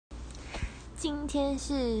今天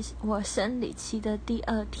是我生理期的第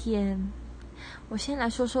2天，我先来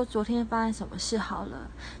说说昨天发生什么事好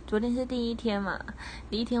了。昨天是第1天嘛，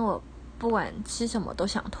第1天我不管吃什么都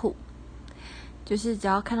想吐，就是只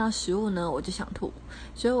要看到食物呢我就想吐，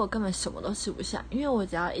所以我根本什么都吃不下，因为我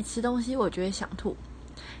只要一吃东西我就会想吐。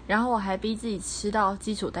然后我还逼自己吃到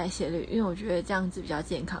基础代谢率，因为我觉得这样子比较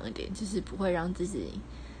健康一点，就是不会让自己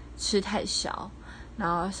吃太少，然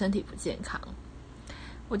后身体不健康。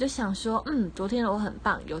我就想说，昨天我很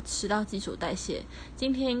棒，有吃到基础代谢，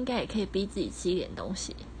今天应该也可以逼自己吃一点东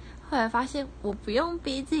西。后来发现我不用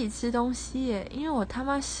逼自己吃东西耶，因为我他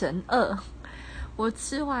妈神饿。我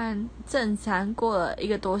吃完正餐过了1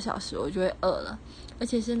个多小时，我就会饿了，而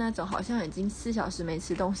且是那种好像已经4小时没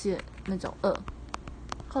吃东西的那种饿。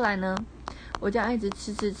后来呢，我这样一直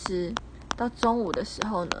吃，到中午的时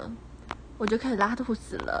候呢，我就开始拉肚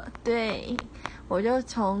子了。对，我就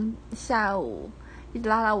从下午一直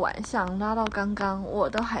拉到晚上，拉到刚刚我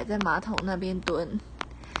都还在马桶那边蹲，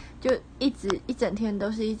就一整天都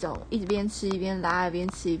是一种一边吃一边拉，一边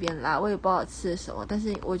吃一边拉。我也不知道吃了什么，但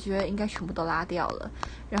是我觉得应该全部都拉掉了。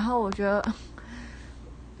然后我觉得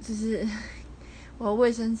就是我的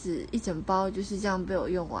卫生纸一整包就是这样被我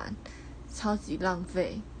用完，超级浪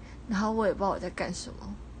费。然后我也不知道我在干什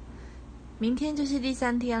么。明天就是第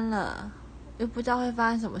3天了，又不知道会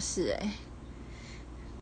发生什么事